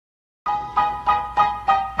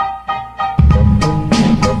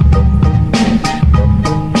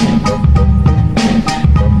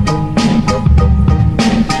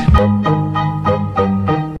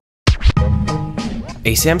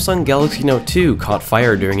Samsung Galaxy Note 2 caught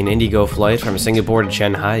fire during an Indigo flight from Singapore to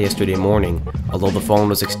Shanghai yesterday morning. Although the phone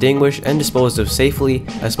was extinguished and disposed of safely,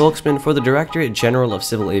 a spokesman for the Directorate General of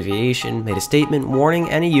Civil Aviation made a statement warning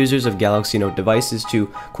any users of Galaxy Note devices to,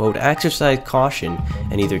 quote, exercise caution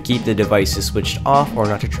and either keep the devices switched off or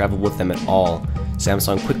not to travel with them at all.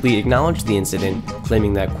 Samsung quickly acknowledged the incident,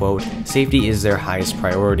 claiming that, quote, safety is their highest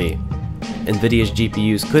priority. Nvidia's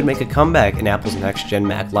GPUs could make a comeback in Apple's next-gen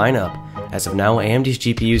Mac lineup. As of now, AMD's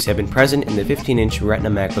GPUs have been present in the 15-inch Retina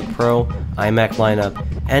MacBook Pro, iMac lineup,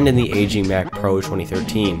 and in the aging Mac Pro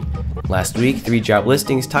 2013. Last week, 3 job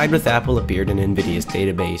listings tied with Apple appeared in Nvidia's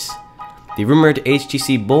database. The rumored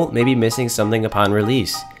HTC Bolt may be missing something upon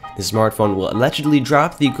release. The smartphone will allegedly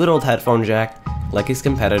drop the good old headphone jack, like its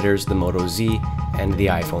competitors the Moto Z and the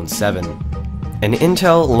iPhone 7. An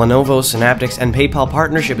Intel, Lenovo, Synaptics, and PayPal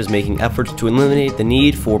partnership is making efforts to eliminate the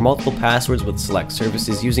need for multiple passwords with select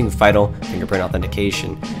services using FIDO fingerprint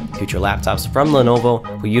authentication. Future laptops from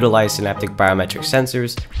Lenovo will utilize Synaptic biometric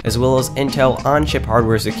sensors, as well as Intel on-chip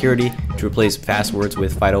hardware security to replace passwords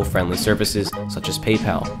with FIDO-friendly services such as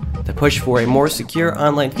PayPal. The push for a more secure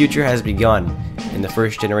online future has begun, and the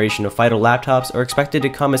first generation of FIDO laptops are expected to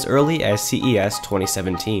come as early as CES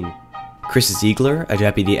 2017. Chris Ziegler, a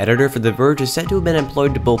deputy editor for The Verge, is said to have been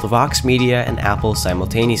employed to both Vox Media and Apple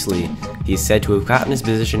simultaneously. He is said to have gotten his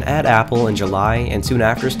position at Apple in July and soon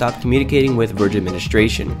after stopped communicating with Verge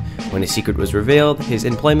administration. When his secret was revealed, his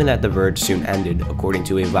employment at The Verge soon ended, according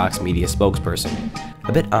to a Vox Media spokesperson.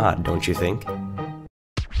 A bit odd, don't you think?